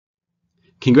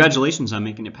Congratulations on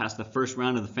making it past the first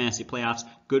round of the fantasy playoffs.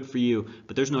 Good for you,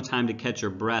 but there's no time to catch your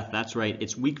breath. That's right,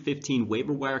 it's week 15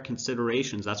 waiver wire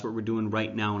considerations. That's what we're doing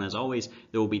right now, and as always,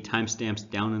 there will be timestamps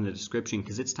down in the description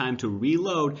because it's time to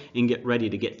reload and get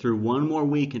ready to get through one more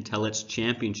week until it's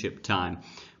championship time.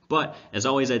 But as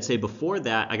always, I'd say before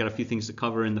that, I got a few things to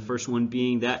cover, and the first one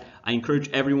being that I encourage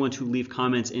everyone to leave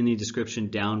comments in the description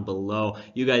down below.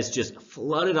 You guys just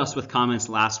flooded us with comments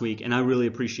last week, and I really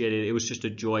appreciate it. It was just a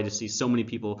joy to see so many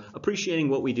people appreciating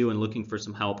what we do and looking for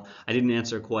some help. I didn't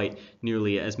answer quite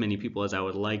nearly as many people as I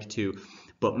would like to,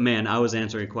 but man, I was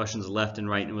answering questions left and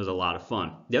right, and it was a lot of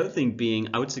fun. The other thing being,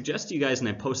 I would suggest to you guys, and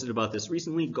I posted about this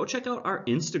recently, go check out our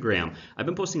Instagram. I've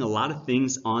been posting a lot of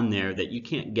things on there that you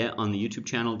can't get on the YouTube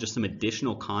channel, just some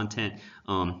additional content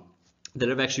that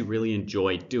I've actually really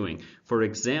enjoyed doing. For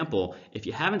example, if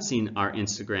you haven't seen our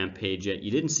Instagram page yet,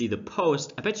 you didn't see the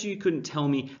post, I bet you couldn't tell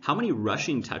me how many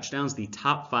rushing touchdowns the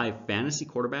top 5 fantasy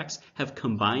quarterbacks have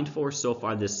combined for so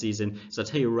far this season. So I'll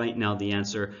tell you right now, the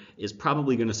answer is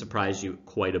probably going to surprise you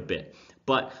quite a bit.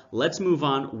 But let's move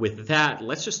on with that.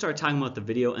 Let's just start talking about the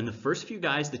video and the first few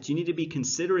guys that you need to be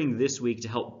considering this week to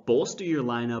help bolster your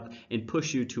lineup and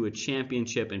push you to a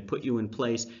championship and put you in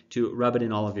place to rub it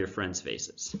in all of your friends'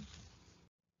 faces.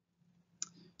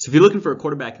 So if you're looking for a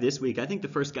quarterback this week, I think the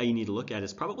first guy you need to look at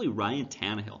is probably Ryan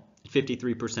Tannehill.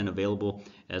 53% available.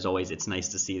 As always, it's nice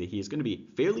to see that he is going to be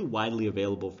fairly widely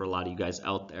available for a lot of you guys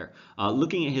out there.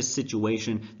 Looking at his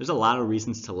situation, there's a lot of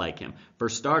reasons to like him. For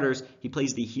starters, he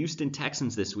plays the Houston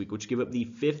Texans this week, which give up the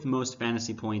 5th most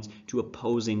fantasy points to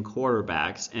opposing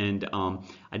quarterbacks. And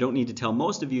I don't need to tell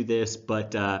most of you this,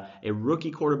 but a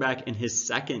rookie quarterback in his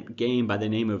second game by the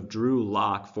name of Drew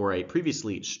Lock for a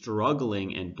previously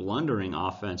struggling and blundering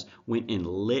offense went and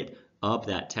lit up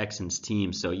that Texans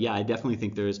team. So yeah, I definitely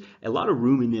think there's a lot of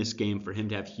room in this game for him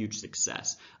to have huge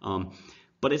success.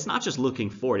 But it's not just looking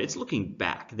forward, it's looking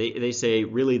back. They say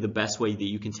really the best way that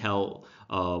you can tell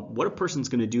what a person's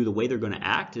going to do, the way they're going to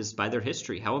act, is by their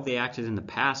history. How have they acted in the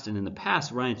past? And in the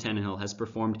past, Ryan Tannehill has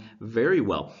performed very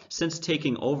well. Since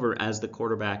taking over as the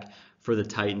quarterback for the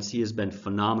Titans, he has been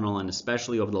phenomenal, and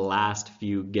especially over the last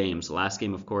few games. The last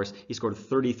game, of course, he scored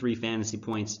 33 fantasy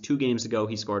points. 2 games ago,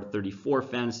 he scored 34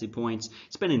 fantasy points.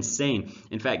 It's been insane.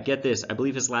 In fact, get this, I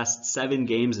believe his last 7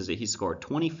 games is that he scored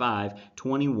 25,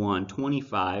 21,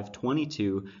 25,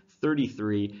 22,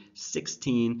 33,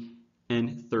 16,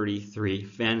 and 33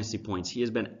 fantasy points. He has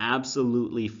been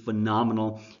absolutely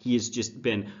phenomenal. He has just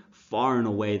been far and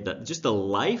away the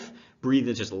life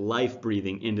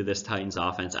breathing into this Titans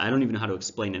offense. I don't even know how to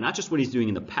explain it. Not just what he's doing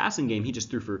in the passing game. He just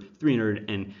threw for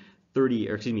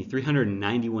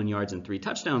 391 yards and 3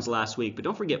 touchdowns last week, but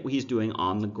don't forget what he's doing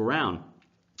on the ground.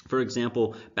 For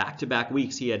example, back-to-back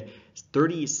weeks, he had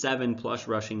 37 plus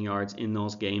rushing yards in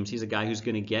those games. He's a guy who's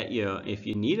going to get you, if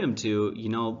you need him to,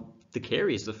 the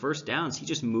carries, the first downs. He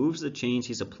just moves the chains.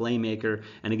 He's a playmaker.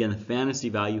 And again, the fantasy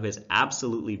value has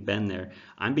absolutely been there.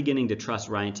 I'm beginning to trust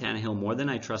Ryan Tannehill more than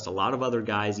I trust a lot of other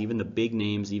guys, even the big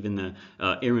names, even the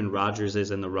Aaron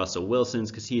Rodgerses and the Russell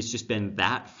Wilsons, because he's just been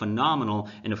that phenomenal.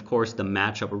 And of course, the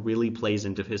matchup really plays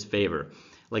into his favor.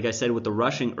 Like I said with the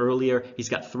rushing earlier, he's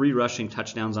got 3 rushing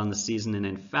touchdowns on the season. And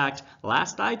in fact,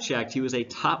 last I checked, he was a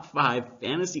top 5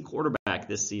 fantasy quarterback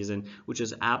this season, which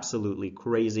is absolutely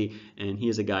crazy. And he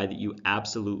is a guy that you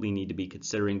absolutely need to be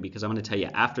considering, because I'm going to tell you,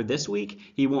 after this week,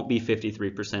 he won't be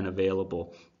 53%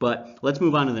 available. But let's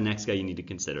move on to the next guy you need to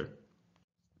consider.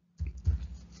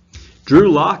 Drew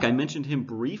Lock, I mentioned him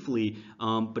briefly,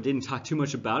 but didn't talk too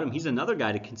much about him. He's another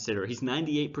guy to consider. He's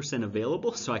 98%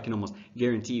 available, so I can almost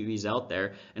guarantee you he's out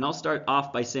there. And I'll start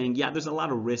off by saying, yeah, there's a lot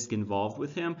of risk involved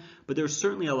with him, but there's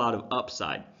certainly a lot of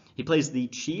upside. He plays the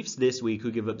Chiefs this week,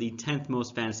 who give up the 10th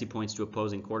most fantasy points to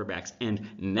opposing quarterbacks.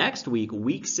 And next week,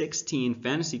 week 16,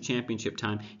 fantasy championship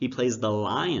time, he plays the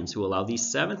Lions, who allow the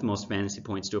 7th most fantasy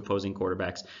points to opposing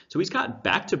quarterbacks. So he's got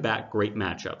back-to-back great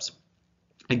matchups.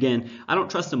 Again, I don't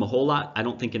trust him a whole lot. I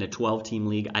don't think in a 12-team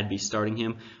league I'd be starting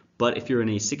him. But if you're in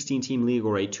a 16-team league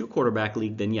or a 2-quarterback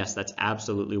league, then yes, that's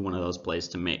absolutely one of those plays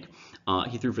to make.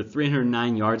 He threw for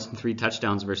 309 yards and 3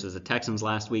 touchdowns versus the Texans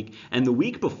last week. And the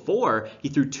week before, he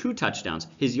threw 2 touchdowns.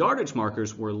 His yardage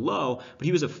markers were low, but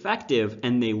he was effective,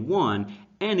 and they won.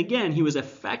 And again, he was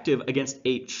effective against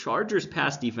a Chargers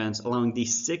pass defense, allowing the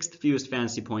 6th fewest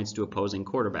fantasy points to opposing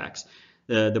quarterbacks.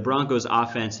 The Broncos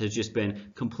offense has just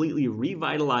been completely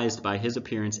revitalized by his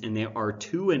appearance, and they are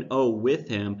 2-0 with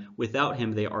him. Without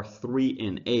him, they are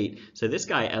 3-8. So this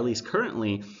guy, at least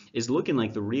currently, is looking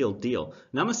like the real deal.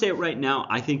 And I'm going to say it right now,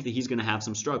 I think that he's going to have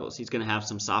some struggles. He's going to have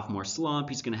some sophomore slump.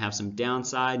 He's going to have some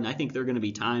downside. And I think there are going to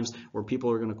be times where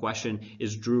people are going to question,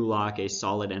 is Drew Lock a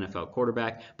solid NFL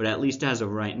quarterback? But at least as of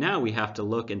right now, we have to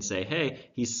look and say, hey,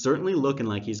 he's certainly looking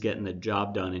like he's getting the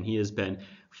job done. And he has been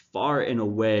far and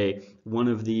away one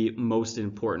of the most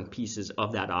important pieces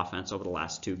of that offense over the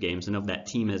last 2 games and of that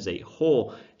team as a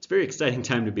whole. It's a very exciting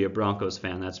time to be a Broncos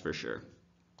fan, that's for sure.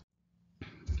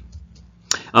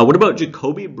 What about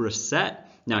Jacoby Brissett?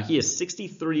 Now, he is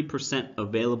 63%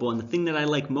 available, and the thing that I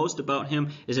like most about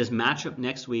him is his matchup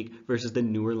next week versus the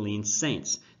New Orleans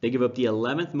Saints. They give up the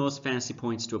 11th most fantasy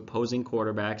points to opposing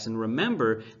quarterbacks, and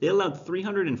remember, they allowed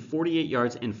 348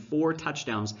 yards and 4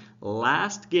 touchdowns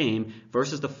last game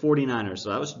versus the 49ers. So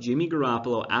that was Jimmy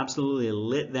Garoppolo absolutely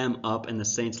lit them up, and the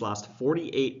Saints lost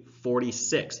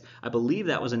 48-46. I believe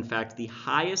that was, in fact, the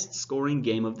highest scoring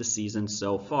game of the season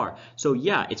so far. So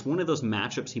yeah, it's one of those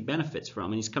matchups he benefits from,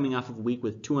 and he's coming off of a week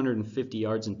with 250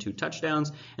 yards and 2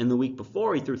 touchdowns, and the week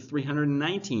before he threw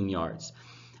 319 yards.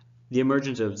 The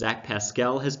emergence of Zach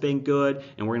Pascal has been good,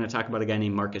 and we're going to talk about a guy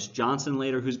named Marcus Johnson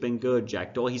later who's been good,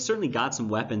 Jack Doyle. He's certainly got some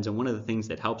weapons, and one of the things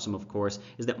that helps him, of course,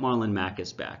 is that Marlon Mack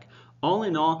is back. All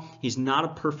in all, he's not a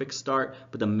perfect start,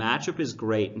 but the matchup is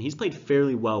great, and he's played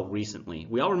fairly well recently.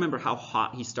 We all remember how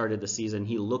hot he started the season.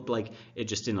 He looked like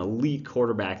just an elite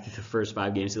quarterback through the first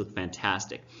 5 games. He looked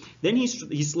fantastic. Then he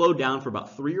slowed down for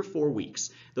about 3 or 4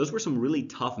 weeks. Those were some really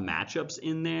tough matchups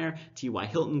in there. T.Y.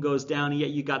 Hilton goes down.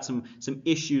 Yet you got some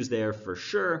issues there for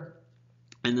sure.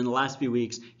 And then the last few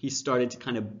weeks, he started to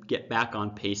kind of get back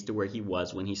on pace to where he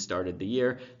was when he started the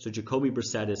year. So Jacoby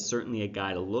Brissett is certainly a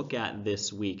guy to look at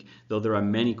this week, though there are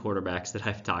many quarterbacks that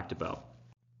I've talked about.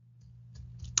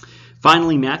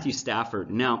 Finally, Matthew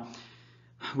Stafford. Now,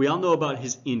 we all know about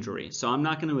his injury, so I'm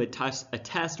not going to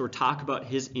attest or talk about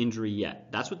his injury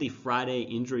yet. That's what the Friday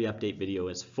injury update video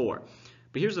is for.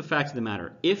 But here's the fact of the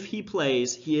matter. If he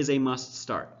plays, he is a must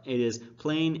start. It is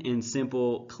plain and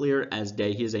simple, clear as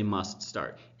day. He is a must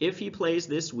start. If he plays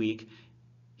this week,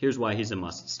 here's why he's a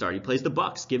must start. He plays the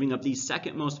Bucs, giving up the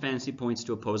 2nd most fantasy points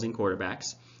to opposing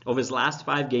quarterbacks. Over his last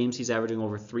 5 games, he's averaging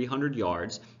over 300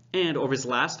 yards. And over his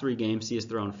last 3 games, he has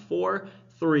thrown 4,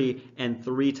 3, and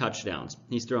 3 touchdowns.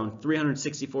 He's thrown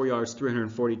 364 yards,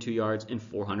 342 yards, and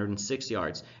 406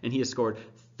 yards. And he has scored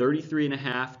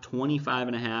 33.5,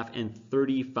 25.5, and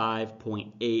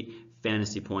 35.8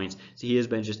 fantasy points. So he has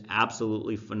been just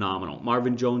absolutely phenomenal.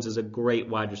 Marvin Jones is a great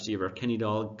wide receiver. Kenny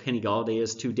Golladay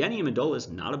is too. Danny Amendola is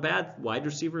not a bad wide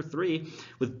receiver 3.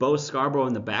 With Bo Scarborough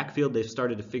in the backfield, they've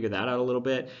started to figure that out a little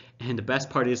bit. And the best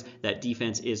part is that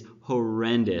defense is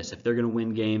horrendous. If they're going to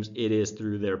win games, it is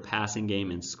through their passing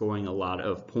game and scoring a lot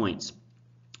of points.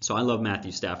 So I love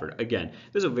Matthew Stafford. Again,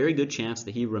 there's a very good chance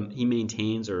that he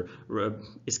maintains or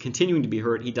is continuing to be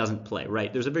hurt. He doesn't play,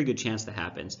 right? There's a very good chance that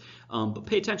happens. But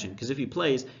pay attention, because if he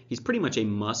plays, he's pretty much a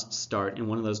must start and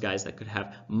one of those guys that could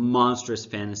have monstrous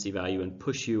fantasy value and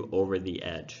push you over the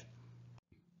edge.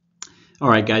 All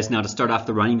right, guys, now to start off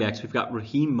the running backs, we've got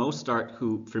Raheem Mostert,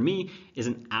 who, for me, is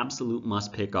an absolute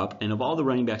must pick up. And of all the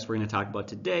running backs we're going to talk about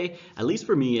today, at least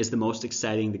for me, is the most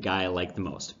exciting, the guy I like the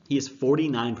most. He is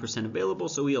 49% available,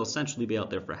 so he'll essentially be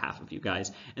out there for half of you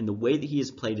guys. And the way that he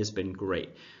has played has been great.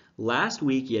 Last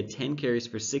week, he had 10 carries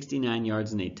for 69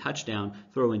 yards and a touchdown,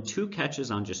 throwing 2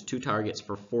 catches on just 2 targets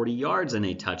for 40 yards and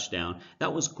a touchdown.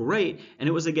 That was great, and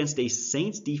it was against a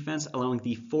Saints defense allowing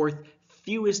the 4th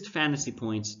fewest fantasy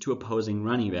points to opposing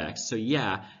running backs. So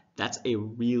yeah, that's a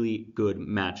really good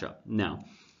matchup. Now,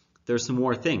 there's some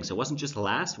more things. It wasn't just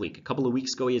last week. A couple of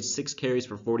weeks ago, he had 6 carries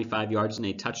for 45 yards and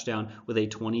a touchdown with a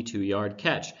 22-yard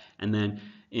catch. And then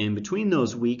in between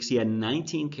those weeks, he had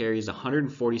 19 carries,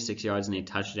 146 yards, and a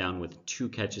touchdown with 2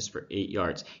 catches for 8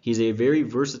 yards. He's a very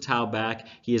versatile back.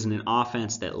 He is in an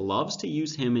offense that loves to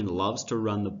use him and loves to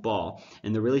run the ball.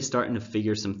 And they're really starting to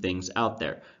figure some things out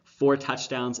there. 4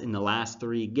 touchdowns in the last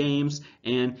 3 games,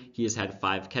 and he has had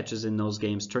 5 catches in those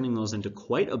games, turning those into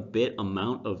quite a bit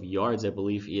amount of yards. I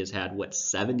believe he has had,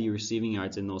 70 receiving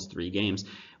yards in those 3 games,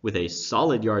 with a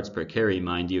solid yards per carry,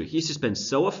 mind you. He's just been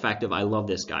so effective. I love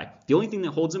this guy. The only thing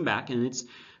that holds him back, and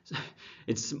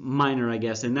it's minor, I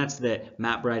guess, and that's that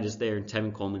Matt Bryant is there and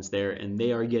Tevin Coleman's there, and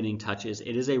they are getting touches.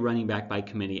 It is a running back by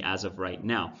committee as of right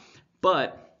now.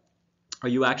 But are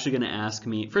you actually going to ask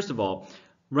me, first of all,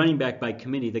 running back by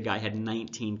committee, the guy had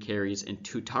 19 carries and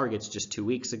 2 targets just 2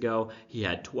 weeks ago. He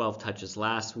had 12 touches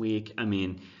last week. I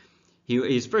mean,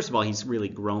 He's first of all, he's really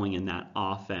growing in that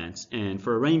offense, and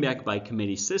for a running back by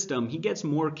committee system, he gets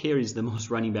more carries than most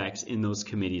running backs in those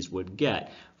committees would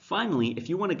get. Finally, if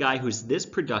you want a guy who's this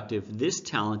productive, this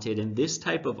talented, and this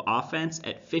type of offense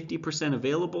at 50%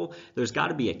 available, there's got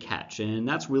to be a catch, and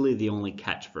that's really the only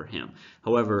catch for him.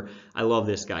 However, I love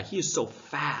this guy. He is so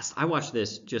fast. I watched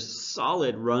this just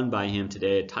solid run by him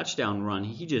today, a touchdown run.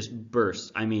 He just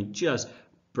burst. I mean, just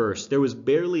burst. There was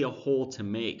barely a hole to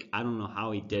make. I don't know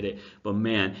how he did it, but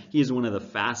man, he is one of the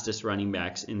fastest running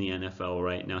backs in the NFL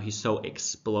right now. He's so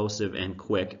explosive and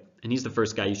quick, and he's the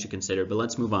first guy you should consider. But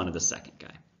let's move on to the second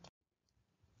guy.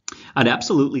 I'd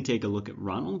absolutely take a look at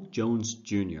Ronald Jones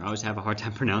Jr. I always have a hard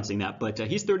time pronouncing that, but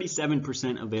he's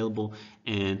 37% available,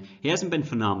 and he hasn't been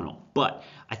phenomenal. But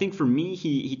I think for me,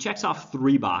 he checks off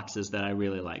 3 boxes that I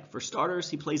really like. For starters,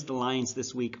 he plays the Lions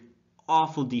this week.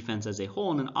 Awful defense as a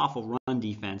whole and an awful run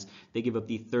defense. They give up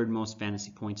the 3rd most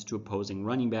fantasy points to opposing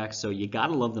running backs, so you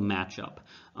gotta love the matchup.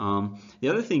 The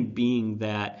other thing being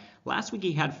that last week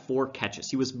he had 4 catches.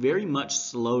 He was very much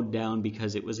slowed down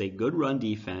because it was a good run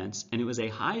defense and it was a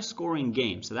high-scoring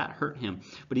game, so that hurt him.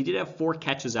 But he did have 4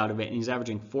 catches out of it, and he's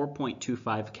averaging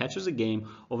 4.25 catches a game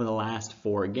over the last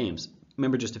 4 games.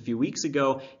 Remember, just a few weeks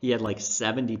ago, he had like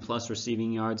 70+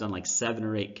 receiving yards on like 7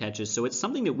 or 8 catches. So it's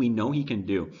something that we know he can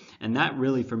do. And that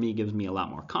really, for me, gives me a lot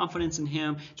more confidence in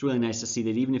him. It's really nice to see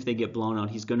that even if they get blown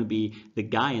out, he's going to be the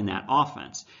guy in that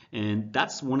offense. And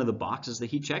that's one of the boxes that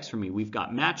he checks for me. We've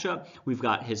got matchup. We've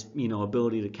got his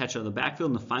ability to catch out of the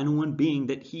backfield. And the final one being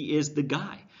that he is the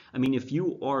guy. I mean, if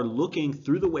you are looking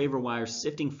through the waiver wire,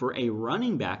 sifting for a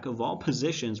running back of all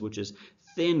positions, which is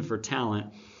thin for talent,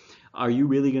 are you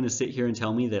really going to sit here and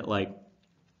tell me that, like,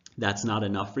 that's not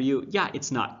enough for you? Yeah,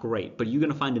 it's not great, but are you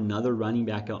going to find another running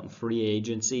back out in free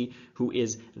agency who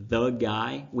is the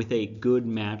guy with a good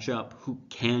matchup, who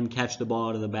can catch the ball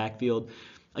out of the backfield?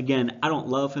 Again, I don't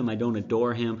love him, I don't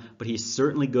adore him, but he's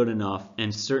certainly good enough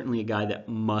and certainly a guy that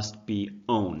must be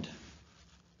owned.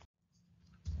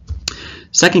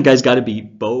 Second guy's got to be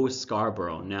Bo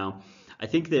Scarborough. Now, I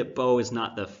think that Bo is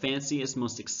not the fanciest,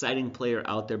 most exciting player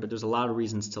out there, but there's a lot of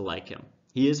reasons to like him.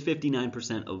 He is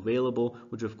 59% available,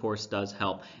 which of course does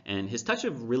help, and his touches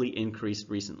have really increased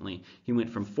recently. He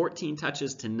went from 14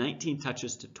 touches to 19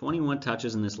 touches to 21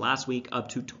 touches in this last week, up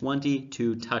to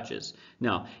 22 touches.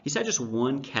 Now, he's had just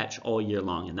 1 catch all year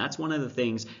long, and that's one of the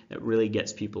things that really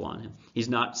gets people on him. He's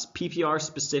not PPR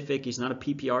specific, he's not a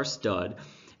PPR stud.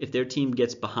 If their team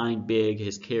gets behind big,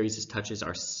 his carries, his touches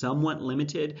are somewhat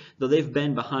limited, though they've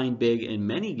been behind big in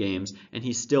many games, and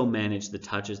he's still managed the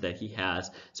touches that he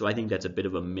has, so I think that's a bit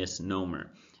of a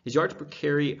misnomer. His yards per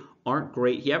carry aren't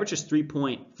great. He averages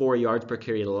 3.4 yards per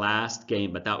carry last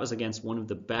game, but that was against one of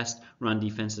the best run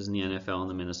defenses in the NFL, in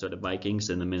the Minnesota Vikings,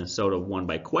 and the Minnesota won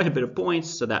by quite a bit of points,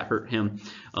 so that hurt him.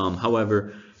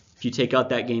 However, if you take out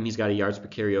that game, he's got a yards per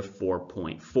carry of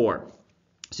 4.4. So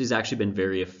he's actually been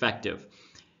very effective.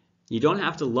 You don't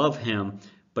have to love him,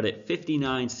 but at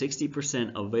 59,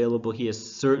 60% available, he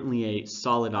is certainly a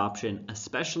solid option,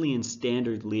 especially in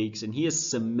standard leagues, and he has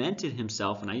cemented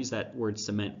himself, and I use that word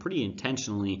cement pretty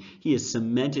intentionally, he has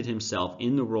cemented himself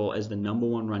in the role as the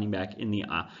 #1 running back in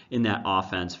that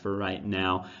offense for right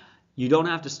now. You don't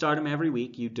have to start him every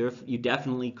week. You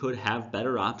definitely could have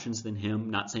better options than him.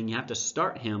 Not saying you have to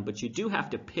start him, but you do have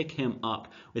to pick him up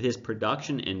with his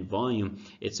production and volume.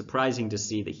 It's surprising to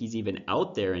see that he's even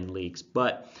out there in leagues.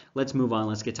 But let's move on.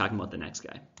 Let's get talking about the next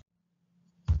guy.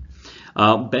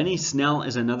 Benny Snell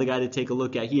is another guy to take a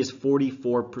look at. He is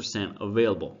 44%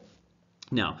 available.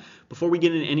 Now, before we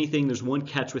get into anything, there's one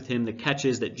catch with him. The catch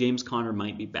is that James Conner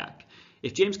might be back.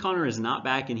 If James Conner is not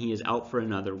back and he is out for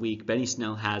another week, Benny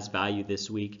Snell has value this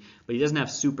week, but he doesn't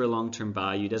have super long-term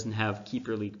value. He doesn't have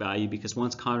keeper league value because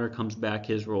once Conner comes back,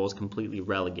 his role is completely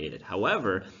relegated.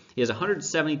 However, he has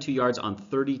 172 yards on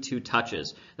 32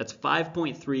 touches. That's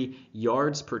 5.3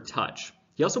 yards per touch.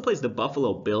 He also plays the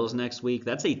Buffalo Bills next week.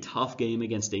 That's a tough game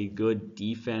against a good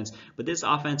defense, but this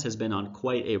offense has been on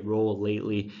quite a roll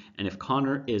lately, and if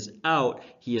Conner is out,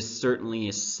 he is certainly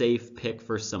a safe pick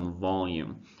for some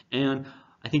volume. And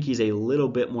I think he's a little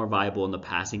bit more viable in the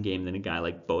passing game than a guy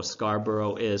like Bo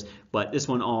Scarborough is, but this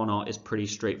one all in all is pretty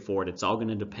straightforward. It's all going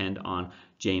to depend on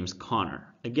James Conner.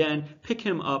 Again, pick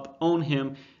him up, own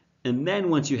him, and then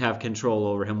once you have control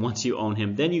over him, once you own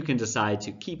him, then you can decide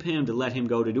to keep him, to let him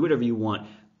go, to do whatever you want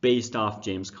based off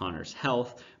James Conner's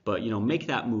health. But, make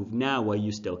that move now while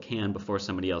you still can before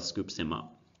somebody else scoops him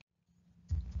up.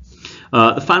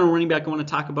 The final running back I want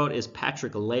to talk about is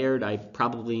Patrick Laird. I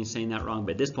probably am saying that wrong,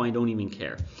 but at this point I don't even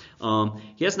care.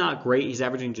 He is not great. He's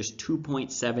averaging just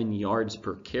 2.7 yards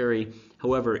per carry.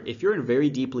 However, if you're in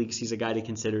very deep leagues, he's a guy to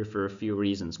consider for a few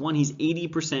reasons. One, he's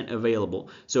 80% available.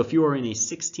 So if you are in a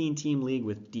 16-team league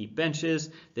with deep benches,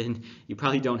 then you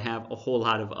probably don't have a whole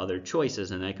lot of other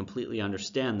choices, and I completely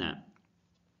understand that.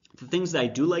 The things that I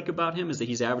do like about him is that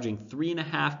he's averaging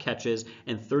 3.5 catches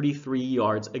and 33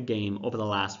 yards a game over the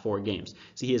last 4 games.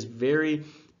 So he is very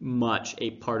much a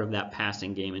part of that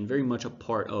passing game and very much a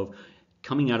part of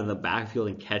coming out of the backfield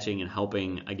and catching and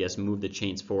helping, I guess, move the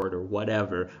chains forward or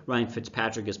whatever. Ryan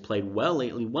Fitzpatrick has played well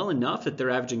lately, well enough that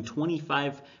they're averaging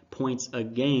 25 points a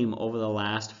game over the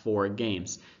last 4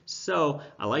 games. So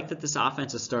I like that this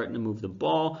offense is starting to move the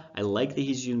ball. I like that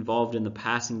he's involved in the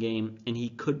passing game, and he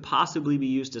could possibly be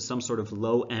used as some sort of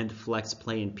low-end flex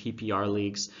play in PPR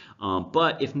leagues.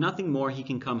 But if nothing more, he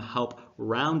can come help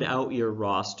round out your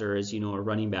roster as, a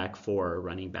running back 4 or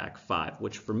running back 5,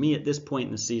 which for me at this point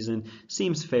in the season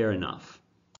seems fair enough.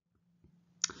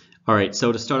 All right,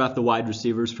 so to start off the wide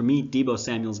receivers, for me, Deebo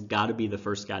Samuel's got to be the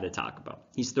first guy to talk about.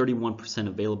 He's 31%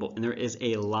 available, and there is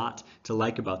a lot to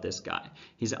like about this guy.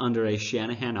 He's under a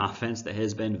Shanahan offense that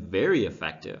has been very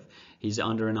effective. He's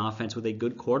under an offense with a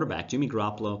good quarterback. Jimmy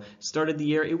Garoppolo started the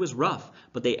year, it was rough,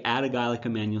 but they add a guy like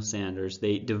Emmanuel Sanders.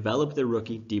 They develop their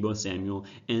rookie, Deebo Samuel,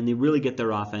 and they really get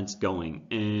their offense going,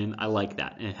 and I like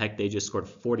that. And heck, they just scored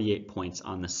 48 points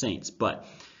on the Saints, but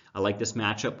I like this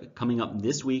matchup coming up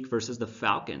this week versus the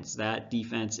Falcons. That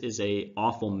defense is a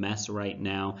awful mess right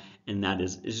now, and that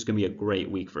is just going to be a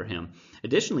great week for him.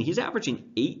 Additionally, he's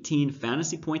averaging 18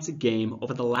 fantasy points a game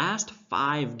over the last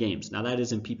 5 games. Now, that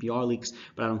is in PPR leagues,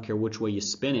 but I don't care which way you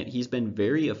spin it. He's been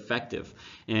very effective,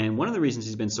 and one of the reasons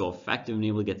he's been so effective and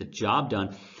able to get the job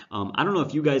done, I don't know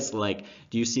if you guys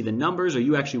do you see the numbers? Are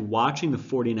you actually watching the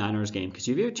 49ers game? Because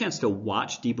if you have a chance to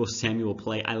watch Deebo Samuel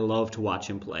play, I love to watch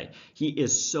him play. He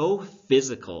is so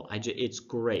physical. It's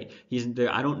great.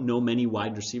 I don't know many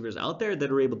wide receivers out there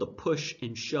that are able to push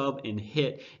and shove and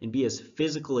hit and be as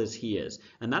physical as he is.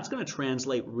 And that's going to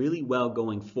translate really well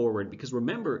going forward because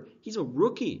remember, he's a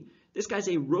rookie. This guy's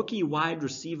a rookie wide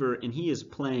receiver, and he is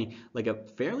playing like a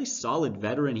fairly solid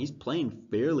veteran. He's playing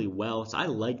fairly well, so I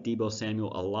like Deebo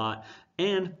Samuel a lot.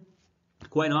 And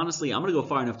quite honestly, I'm going to go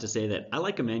far enough to say that I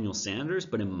like Emmanuel Sanders,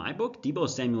 but in my book, Deebo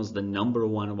Samuel is the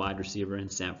 #1 wide receiver in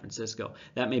San Francisco.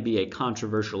 That may be a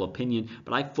controversial opinion,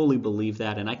 but I fully believe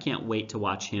that, and I can't wait to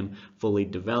watch him fully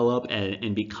develop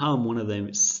and become one of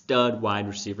the stud wide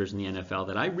receivers in the NFL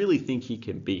that I really think he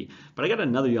can be. But I got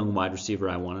another young wide receiver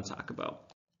I want to talk about.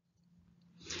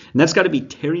 And that's got to be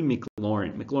Terry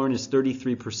McLaurin. McLaurin is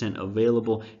 33%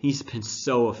 available. He's been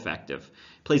so effective.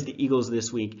 Plays the Eagles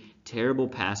this week. Terrible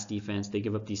pass defense. They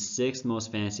give up the 6th most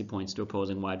fantasy points to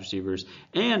opposing wide receivers.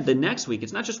 And the next week,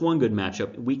 it's not just one good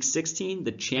matchup. Week 16,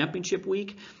 the championship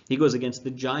week, he goes against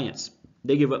the Giants.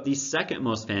 They give up the 2nd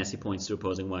most fantasy points to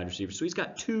opposing wide receivers. So he's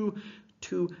got two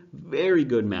very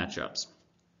good matchups.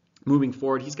 Moving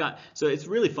forward, so it's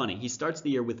really funny. He starts the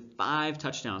year with 5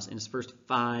 touchdowns in his first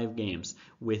 5 games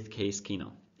with Case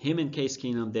Keenum. Him and Case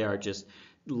Keenum, they are just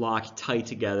locked tight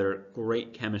together.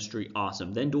 Great chemistry,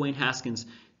 awesome. Then Dwayne Haskins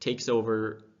takes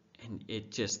over, and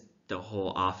the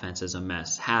whole offense is a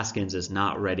mess. Haskins is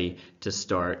not ready to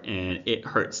start, and it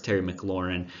hurts Terry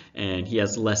McLaurin, and he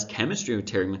has less chemistry with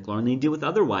Terry McLaurin than he did with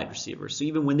other wide receivers. So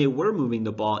even when they were moving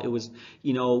the ball, it was,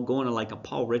 going to like a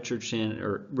Paul Richardson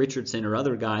or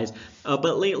other guys.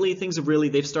 But lately,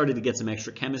 they've started to get some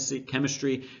extra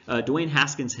chemistry. Dwayne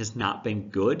Haskins has not been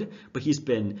good, but he's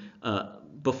been,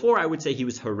 before I would say he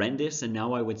was horrendous, and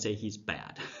now I would say he's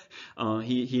bad.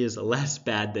 He is less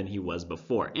bad than he was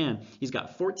before. And he's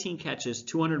got 14 catches,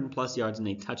 200+ yards, and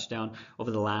a touchdown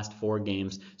over the last 4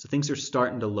 games. So things are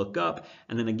starting to look up.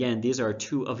 And then again, these are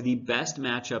 2 of the best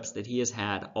matchups that he has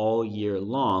had all year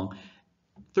long.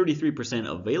 33%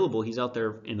 available. He's out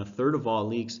there in 1/3 of all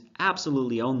leagues.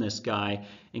 Absolutely own this guy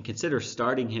and consider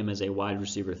starting him as a wide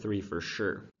receiver 3 for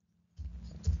sure.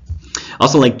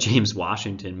 Also like James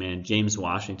Washington, man. James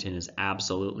Washington is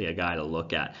absolutely a guy to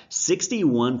look at.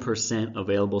 61%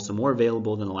 available, so more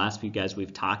available than the last few guys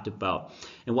we've talked about.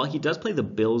 And while he does play the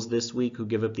Bills this week, who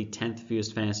give up the 10th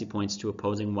fewest fantasy points to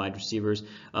opposing wide receivers,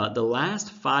 the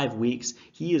last 5 weeks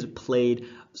he has played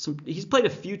he's played a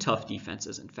few tough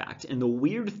defenses, in fact. And the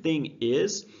weird thing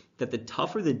is that the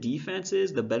tougher the defense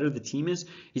is, the better the team is.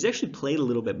 He's actually played a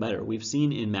little bit better. We've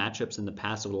seen in matchups in the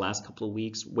past over the last couple of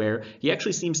weeks where he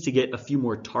actually seems to get a few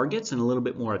more targets and a little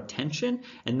bit more attention,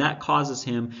 and that causes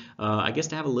him, I guess,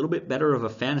 to have a little bit better of a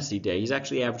fantasy day. He's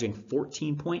actually averaging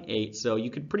 14.8, so you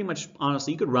could pretty much,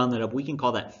 honestly, you could round that up. We can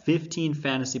call that 15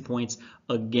 fantasy points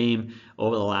a game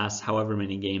over the last however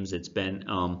many games it's been.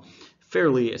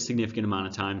 Fairly a significant amount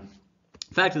of time.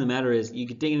 Fact of the matter is, you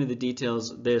could dig into the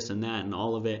details, this and that and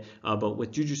all of it, but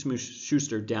with Juju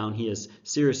Smith-Schuster down, he has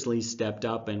seriously stepped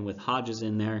up, and with Hodges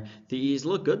in there, he's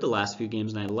looked good the last few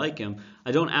games, and I like him.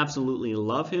 I don't absolutely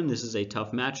love him. This is a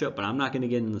tough matchup, but I'm not going to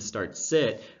get in the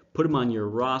start-sit. Put him on your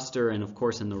roster, and of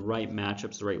course in the right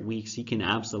matchups, the right weeks, he can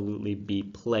absolutely be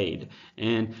played.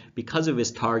 And because of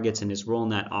his targets and his role in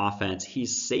that offense,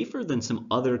 he's safer than some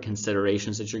other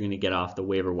considerations that you're going to get off the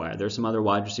waiver wire. There's some other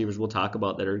wide receivers we'll talk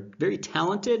about that are very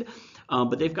talented,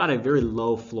 but they've got a very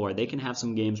low floor. They can have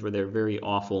some games where they're very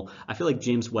awful. I feel like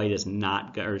James Washington.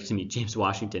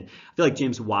 I feel like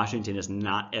James Washington is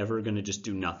not ever going to just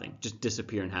do nothing, just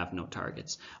disappear and have no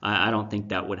targets. I don't think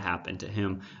that would happen to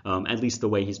him, at least the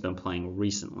way he's been playing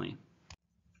recently.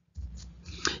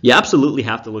 You absolutely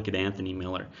have to look at Anthony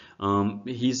Miller.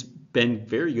 He's been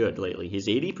very good lately. He's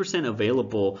 80%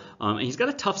 available, and he's got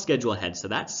a tough schedule ahead, so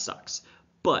that sucks.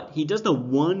 But he does the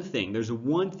one thing. There's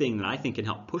one thing that I think can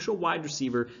help push a wide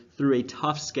receiver through a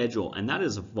tough schedule, and that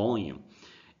is volume.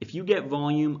 If you get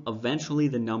volume, eventually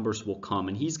the numbers will come,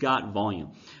 and he's got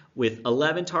volume. With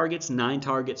 11 targets, 9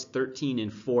 targets, 13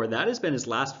 and 4, that has been his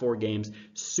last 4 games,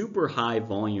 super high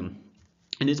volume.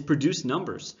 And it's produced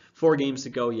numbers. 4 games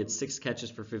ago, he had 6 catches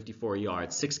for 54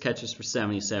 yards, 6 catches for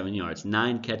 77 yards,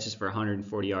 9 catches for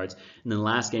 140 yards. And then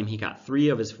last game, he got 3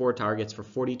 of his 4 targets for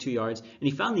 42 yards, and he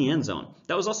found the end zone.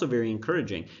 That was also very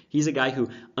encouraging. He's a guy who,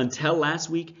 until last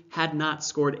week, had not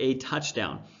scored a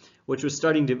touchdown, which was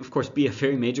starting to, of course, be a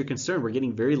very major concern. We're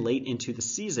getting very late into the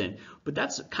season, but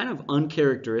that's kind of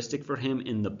uncharacteristic for him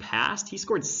in the past. He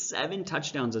scored 7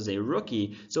 touchdowns as a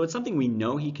rookie, so it's something we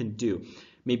know he can do.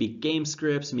 Maybe game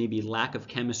scripts, maybe lack of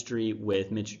chemistry with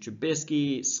Mitch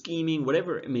Trubisky, scheming,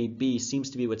 whatever it may be,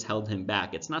 seems to be what's held him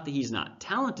back. It's not that he's not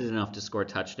talented enough to score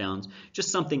touchdowns,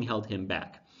 just something held him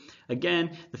back.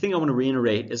 Again, the thing I want to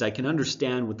reiterate is I can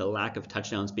understand with the lack of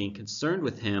touchdowns being concerned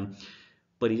with him,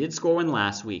 but he did score one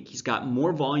last week. He's got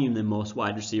more volume than most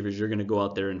wide receivers you're going to go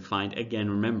out there and find. Again,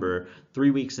 remember,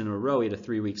 3 weeks in a row, he had a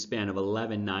 3-week span of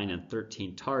 11, 9, and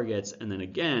 13 targets. And then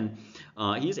again,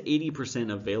 he's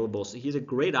 80% available. So he's a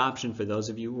great option for those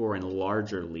of you who are in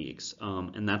larger leagues.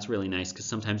 And that's really nice because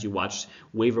sometimes you watch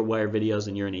waiver wire videos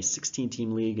and you're in a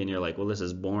 16-team league and you're like, well, this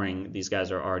is boring. These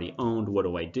guys are already owned. What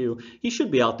do I do? He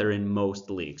should be out there in most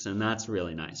leagues, and that's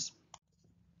really nice.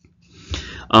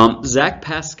 Zach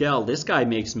Pascal, this guy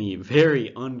makes me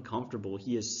very uncomfortable.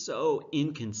 He is so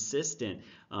inconsistent.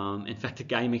 In fact, the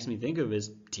guy he makes me think of is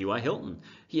T.Y. Hilton.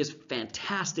 He has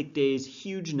fantastic days,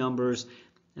 huge numbers,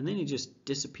 and then he just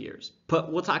disappears.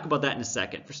 But we'll talk about that in a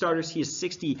second. For starters, he is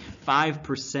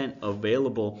 65%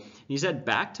 available. He's had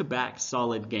back-to-back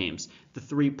solid games. The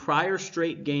 3 prior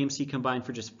straight games, he combined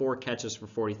for just 4 catches for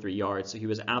 43 yards, so he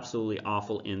was absolutely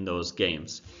awful in those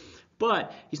games.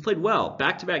 But he's played well.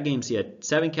 Back-to-back games, he had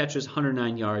 7 catches,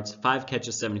 109 yards, 5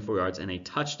 catches, 74 yards, and a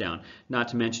touchdown. Not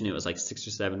to mention it was like 6 or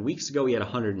 7 weeks ago. He had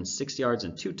 106 yards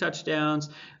and 2 touchdowns.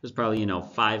 It was probably,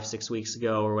 5-6 weeks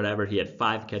ago or whatever. He had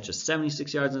 5 catches,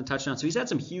 76 yards, and a touchdown. So he's had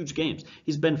some huge games.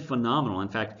 He's been phenomenal. In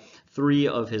fact, 3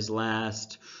 of his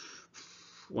last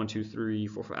 1, 2, 3,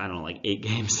 4, 5, 8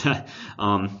 games.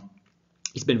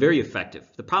 He's been very effective.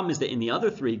 The problem is that in the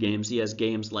other 3 games, he has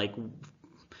games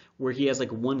where he has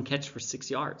 1 catch for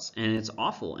 6 yards, and it's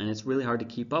awful, and it's really hard to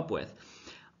keep up with.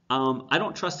 I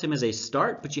don't trust him as a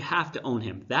start, but you have to own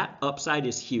him. That upside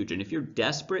is huge, and if you're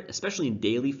desperate, especially in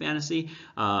daily fantasy,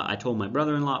 I told my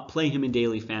brother-in-law, play him in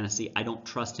daily fantasy. I don't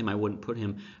trust him. I wouldn't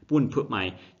put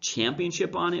my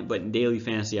championship on it, but in daily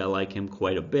fantasy, I like him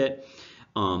quite a bit.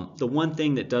 The one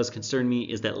thing that does concern me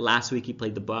is that last week he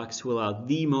played the Bucs, who allowed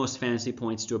the most fantasy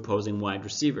points to opposing wide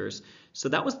receivers. So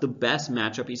that was the best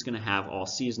matchup he's going to have all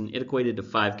season. It equated to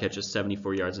 5 catches,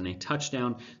 74 yards, and a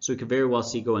touchdown. So we could very well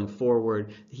see going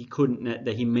forward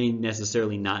that he may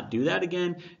necessarily not do that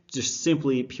again, just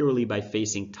simply purely by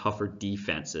facing tougher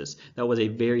defenses. That was a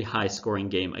very high-scoring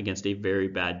game against a very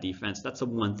bad defense. That's the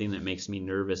one thing that makes me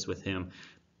nervous with him,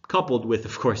 coupled with,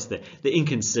 of course, the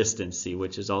inconsistency,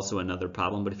 which is also another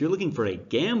problem. But if you're looking for a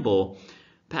gamble,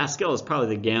 Pascal is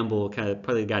probably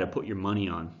the guy to put your money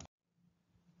on.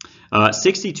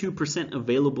 62%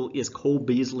 available is Cole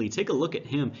Beasley. Take a look at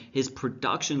him. His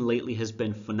production lately has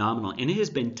been phenomenal, and it has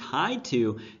been tied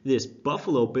to this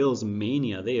Buffalo Bills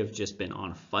mania. They have just been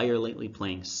on fire lately,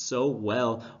 playing so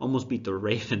well. Almost beat the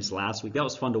Ravens last week. That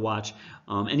was fun to watch.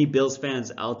 Any Bills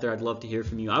fans out there, I'd love to hear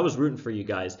from you. I was rooting for you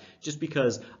guys just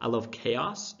because I love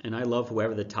chaos, and I love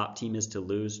whoever the top team is to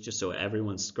lose, just so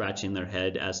everyone's scratching their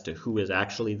head as to who is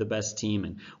actually the best team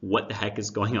and what the heck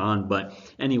is going on. But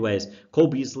anyways, Cole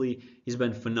Beasley, he's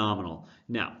been phenomenal.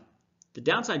 Now, the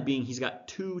downside being he's got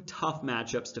 2 tough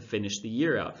matchups to finish the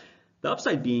year out. The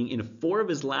upside being in 4 of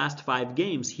his last 5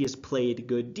 games, he has played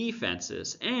good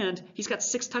defenses, and he's got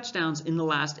 6 touchdowns in the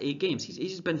last 8 games.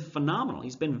 He's been phenomenal.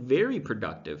 He's been very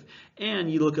productive.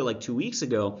 And you look at like 2 weeks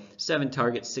ago, 7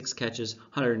 targets, 6 catches,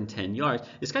 110 yards.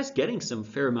 This guy's getting some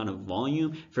fair amount of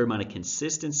volume, fair amount of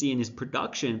consistency in his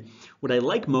production. What I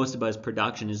like most about his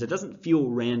production is it doesn't feel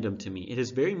random to me. It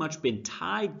has very much been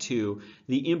tied to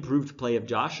the improved play of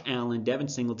Josh Allen, Devin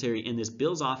Singletary, and this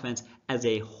Bills offense as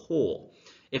a whole.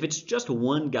 If it's just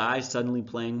one guy suddenly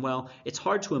playing well, it's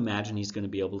hard to imagine he's going to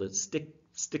be able to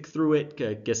stick through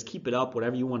it, just keep it up,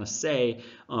 whatever you want to say.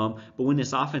 But when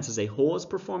this offense as a whole is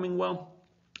performing well,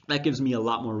 that gives me a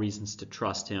lot more reasons to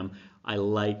trust him. I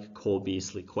like Cole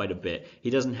Beasley quite a bit.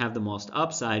 He doesn't have the most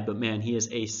upside, but man, he is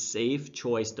a safe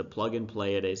choice to plug and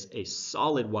play it as a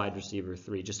solid wide receiver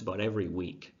 3 just about every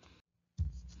week.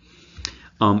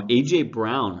 A.J.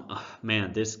 Brown,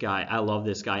 man, this guy, I love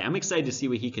this guy. I'm excited to see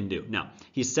what he can do. Now,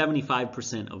 he's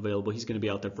 75% available. He's going to be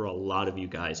out there for a lot of you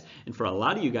guys. And for a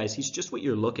lot of you guys, he's just what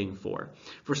you're looking for.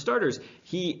 For starters,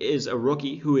 he is a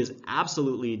rookie who is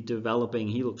absolutely developing.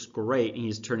 He looks great, and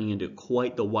he's turning into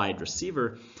quite the wide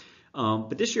receiver.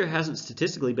 But this year hasn't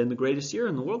statistically been the greatest year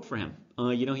in the world for him.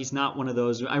 He's not one of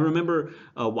those. I remember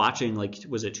watching,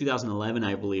 was it 2011,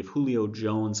 I believe, Julio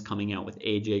Jones coming out with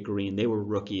A.J. Green. They were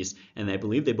rookies, and I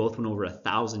believe they both went over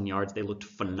 1,000 yards. They looked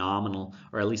phenomenal,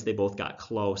 or at least they both got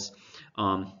close.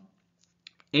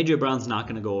 A.J. Brown's not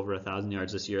going to go over 1,000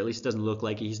 yards this year. At least it doesn't look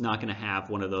like it. He's not going to have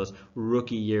one of those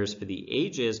rookie years for the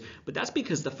ages. But that's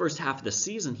because the first half of the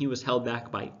season, he was held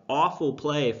back by awful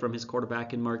play from his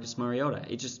quarterback in Marcus Mariota.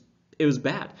 It was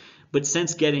bad. But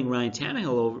since getting Ryan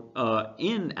Tannehill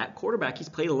in at quarterback, he's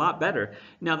played a lot better.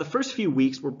 Now, the first few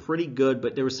weeks were pretty good,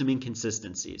 but there were some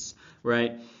inconsistencies,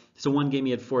 right? So one game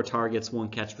he had 4 targets, 1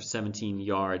 catch for 17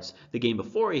 yards. The game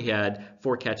before he had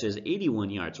 4 catches, 81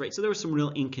 yards, right? So there were some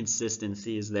real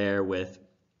inconsistencies there with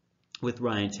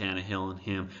Ryan Tannehill and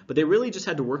him. But they really just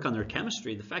had to work on their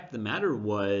chemistry. The fact of the matter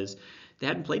was they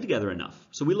hadn't played together enough.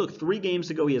 So we looked 3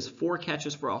 games ago. He has 4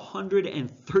 catches for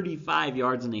 135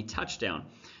 yards and a touchdown.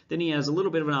 Then he has a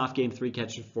little bit of an off game, 3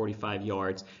 catches, 45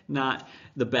 yards. Not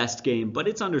the best game, but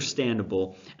it's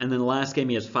understandable. And then the last game,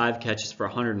 he has 5 catches for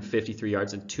 153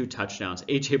 yards and 2 touchdowns.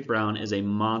 A.J. Brown is a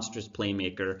monstrous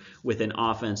playmaker with an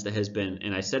offense that has been,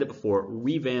 and I said it before,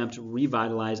 revamped,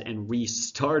 revitalized, and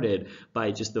restarted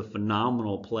by just the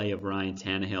phenomenal play of Ryan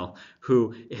Tannehill,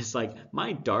 who is like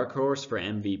my dark horse for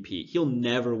MVP. He'll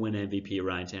never win MVP,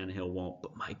 Ryan Tannehill won't,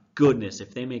 but my goodness,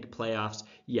 if they make playoffs,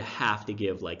 you have to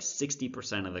give like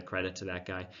 60% of the credit to that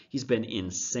guy. He's been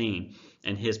insane,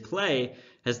 and his play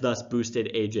has thus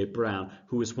boosted A.J. Brown,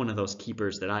 who is one of those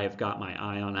keepers that I have got my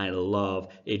eye on. I love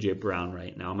A.J. Brown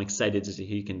right now. I'm excited to see what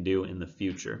he can do in the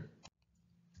future.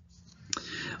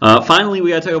 Finally,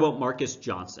 we got to talk about Marcus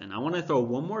Johnson. I want to throw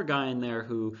one more guy in there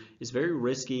who is very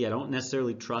risky. I don't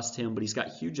necessarily trust him, but he's got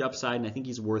huge upside, and I think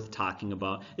he's worth talking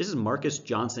about. This is Marcus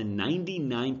Johnson,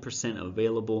 99%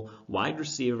 available wide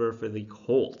receiver for the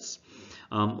Colts.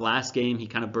 Last game, he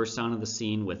kind of burst onto the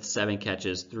scene with 7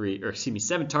 targets,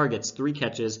 3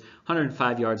 catches,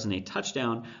 105 yards, and a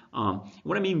touchdown.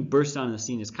 What I mean burst onto the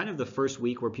scene is kind of the first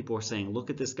week where people were saying, look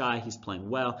at this guy, he's playing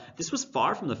well. This was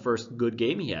far from the first good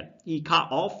game he had. He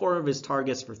caught all 4 of his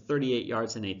targets for 38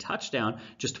 yards and a touchdown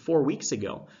just 4 weeks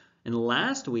ago. And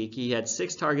last week, he had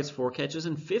 6 targets, 4 catches,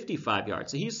 and 55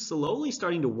 yards. So he's slowly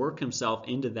starting to work himself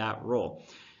into that role.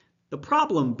 The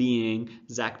problem being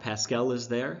Zach Pascal is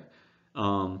there.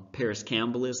 Paris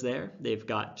Campbell is there. They've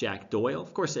got Jack Doyle.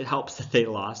 Of course, it helps that they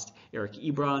lost Eric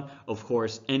Ebron. Of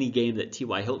course, any game that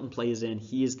T.Y. Hilton plays in,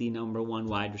 he is the #1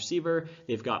 wide receiver.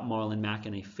 They've got Marlon Mack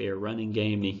in a fair running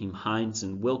game. Nyheim Hines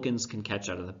and Wilkins can catch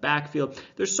out of the backfield.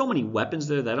 There's so many weapons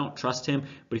there that I don't trust him.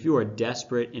 But if you are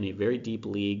desperate in a very deep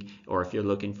league, or if you're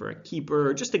looking for a keeper,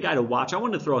 or just a guy to watch, I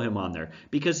want to throw him on there.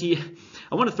 Because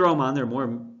I want to throw him on there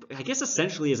more, I guess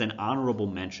essentially as an honorable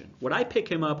mention. Would I pick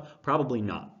him up? Probably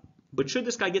not. But should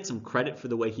this guy get some credit for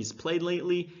the way he's played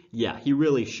lately? Yeah, he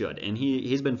really should. And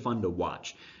he's been fun to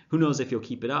watch. Who knows if he'll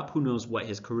keep it up? Who knows what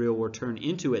his career will turn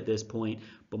into at this point?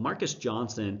 But Marcus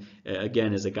Johnson,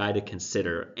 again, is a guy to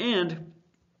consider. And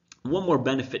one more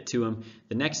benefit to him,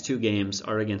 the next two games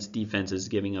are against defenses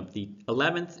giving up the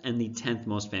 11th and the 10th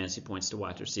most fantasy points to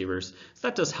wide receivers. So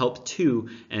that does help too,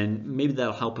 and maybe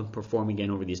that'll help him perform again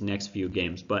over these next few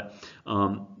games. But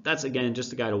that's, again,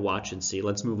 just a guy to watch and see.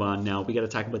 Let's move on now. We got to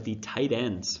talk about the tight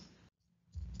ends.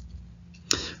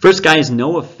 First guy is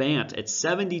Noah Fant at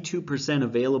 72%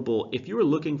 available. If you were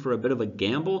looking for a bit of a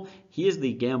gamble, he is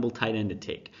the gamble tight end to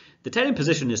take. The tight end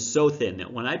position is so thin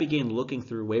that when I began looking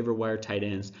through waiver wire tight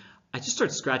ends, I just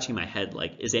started scratching my head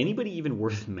like, is anybody even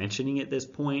worth mentioning at this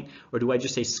point? Or do I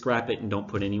just say scrap it and don't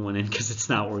put anyone in because it's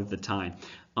not worth the time?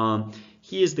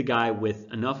 He is the guy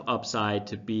with enough upside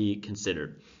to be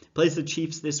considered. Plays the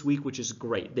Chiefs this week, which is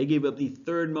great. They gave up the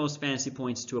third most fantasy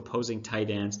points to opposing tight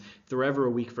ends. If there were ever a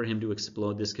week for him to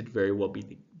explode, this could very well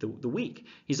be the week.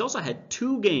 He's also had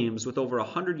 2 games with over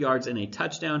 100 yards and a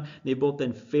touchdown. They've both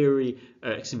been fairly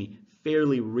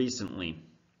recently.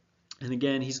 And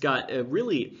again, he's got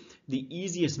really the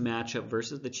easiest matchup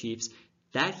versus the Chiefs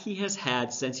that he has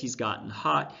had since he's gotten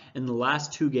hot. In the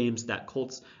last 2 games, that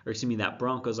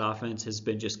Broncos offense has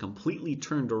been just completely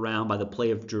turned around by the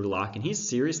play of Drew Lock, and he's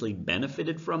seriously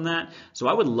benefited from that. So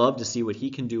I would love to see what he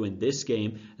can do in this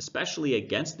game, especially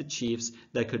against the Chiefs.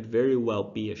 That could very well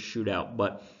be a shootout.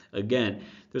 But again,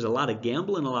 there's a lot of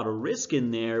gamble and a lot of risk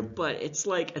in there, but it's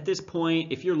like at this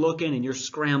point, if you're looking and you're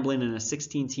scrambling in a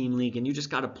 16-team league and you just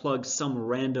got to plug some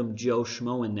random Joe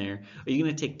Schmo in there, are you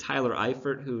going to take Tyler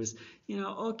Eifert, who's,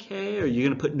 okay, or are you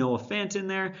going to put Noah Fant in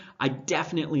there? I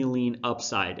definitely lean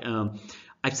upside.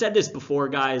 I've said this before,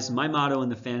 guys. My motto in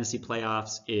the fantasy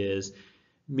playoffs is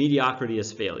mediocrity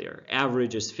is failure.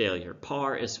 Average is failure.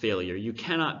 Par is failure. You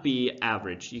cannot be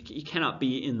average. You cannot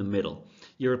be in the middle.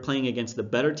 You're playing against the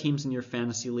better teams in your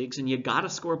fantasy leagues, and you got to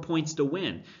score points to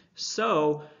win.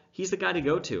 So he's the guy to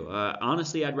go to.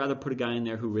 Honestly, I'd rather put a guy in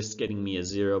there who risks getting me a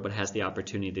 0 but has the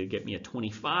opportunity to get me a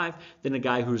 25 than a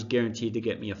guy who's guaranteed to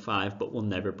get me a 5 but will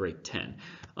never break 10.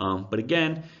 But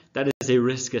again, that is a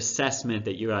risk assessment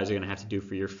that you guys are going to have to do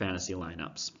for your fantasy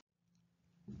lineups.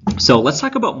 So let's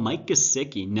talk about Mike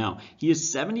Gesicki. Now, he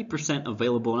is 70%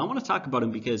 available, and I want to talk about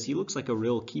him because he looks like a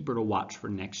real keeper to watch for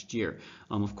next year.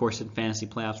 Of course, in fantasy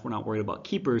playoffs, we're not worried about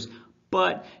keepers,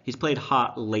 but he's played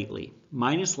hot lately.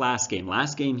 Minus last game.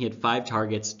 Last game, he had 5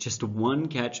 targets, just 1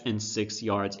 catch and 6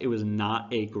 yards. It was not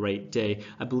a great day.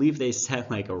 I believe they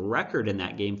set like a record in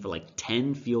that game for like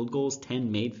 10 field goals, 10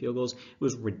 made field goals. It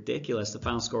was ridiculous. The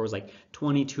final score was like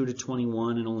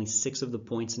 22-21, and only 6 of the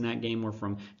points in that game were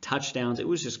from touchdowns. It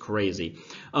was just crazy.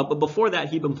 But before that,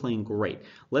 he'd been playing great.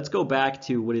 Let's go back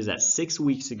to, 6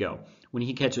 weeks ago, when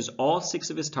he catches all 6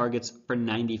 of his targets for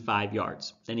 95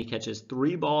 yards. Then he catches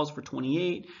 3 balls for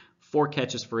 28, 4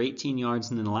 catches for 18 yards,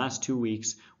 and then the last 2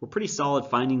 weeks were pretty solid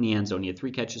finding the end zone. He had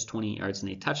 3 catches, 28 yards,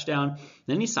 and a touchdown.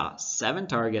 Then he saw 7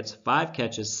 targets, 5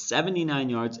 catches, 79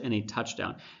 yards, and a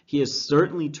touchdown. He has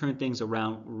certainly turned things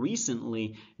around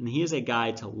recently, and he is a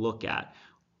guy to look at.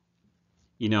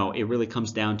 It really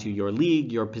comes down to your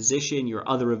league, your position, your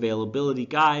other availability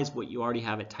guys, what you already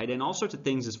have at tight end, all sorts of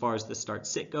things as far as the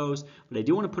start-sit goes. But I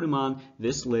do want to put him on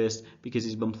this list because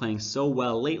he's been playing so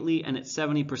well lately, and at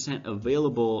 70%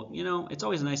 available, it's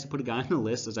always nice to put a guy on the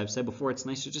list. As I've said before, it's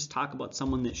nice to just talk about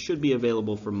someone that should be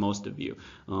available for most of you.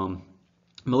 But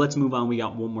let's move on. We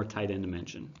got one more tight end to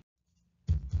mention.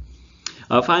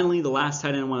 Finally, the last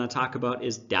tight end I want to talk about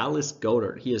is Dallas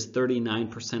Goedert. He is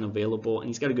 39% available, and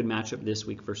he's got a good matchup this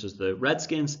week versus the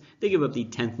Redskins. They give up the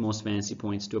 10th most fantasy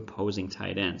points to opposing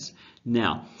tight ends.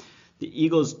 Now, the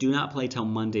Eagles do not play till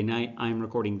Monday night. I'm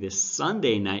recording this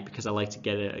Sunday night because I like to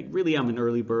get it. Really, I'm an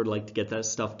early bird. I like to get that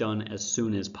stuff done as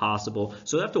soon as possible.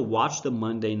 So I have to watch the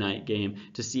Monday night game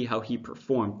to see how he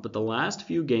performed. But the last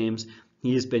few games,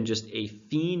 he has been just a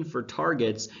fiend for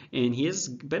targets, and he has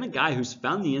been a guy who's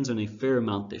found the end zone a fair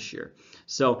amount this year.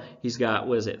 So he's got,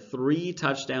 3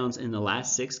 touchdowns in the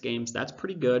last 6 games. That's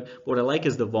pretty good. But what I like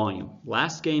is the volume.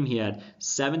 Last game he had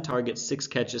 7 targets, 6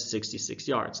 catches, 66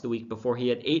 yards. The week before he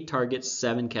had 8 targets,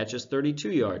 7 catches,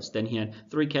 32 yards. Then he had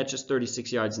 3 catches,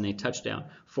 36 yards, and a touchdown.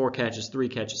 4 catches, 3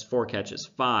 catches, 4 catches,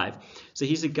 5. So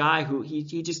he's a guy who he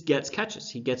just gets catches.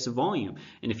 He gets the volume.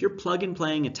 And if you're plug-and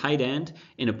playing a tight end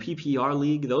in a PPR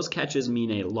league, those catches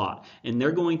mean a lot. And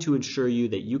they're going to ensure you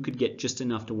that you could get just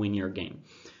enough to win your game.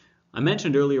 I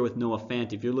mentioned earlier with Noah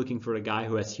Fant, if you're looking for a guy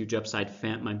who has huge upside,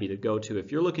 Fant might be the go-to.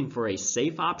 If you're looking for a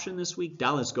safe option this week,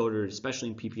 Dallas Goedert, especially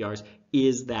in PPRs,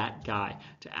 is that guy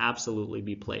to absolutely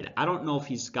be played. I don't know if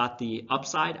he's got the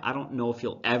upside. I don't know if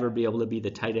he'll ever be able to be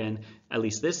the tight end, at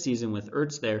least this season with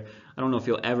Ertz there. I don't know if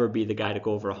he'll ever be the guy to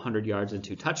go over 100 yards and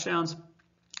 2 touchdowns.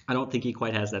 I don't think he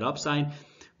quite has that upside,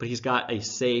 but he's got a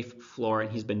safe floor,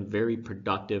 and he's been very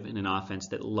productive in an offense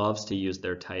that loves to use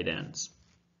their tight ends.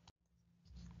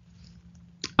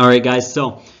 All right, guys,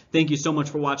 so thank you so much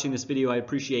for watching this video. I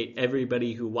appreciate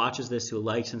everybody who watches this, who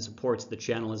likes and supports the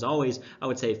channel. As always, I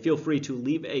would say feel free to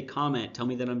leave a comment. Tell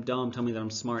me that I'm dumb. Tell me that I'm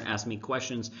smart. Ask me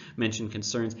questions. Mention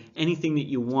concerns. Anything that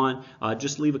you want,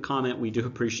 just leave a comment. We do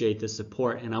appreciate the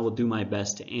support, and I will do my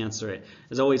best to answer it.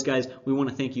 As always, guys, we want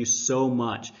to thank you so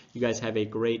much. You guys have a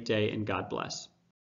great day, and God bless.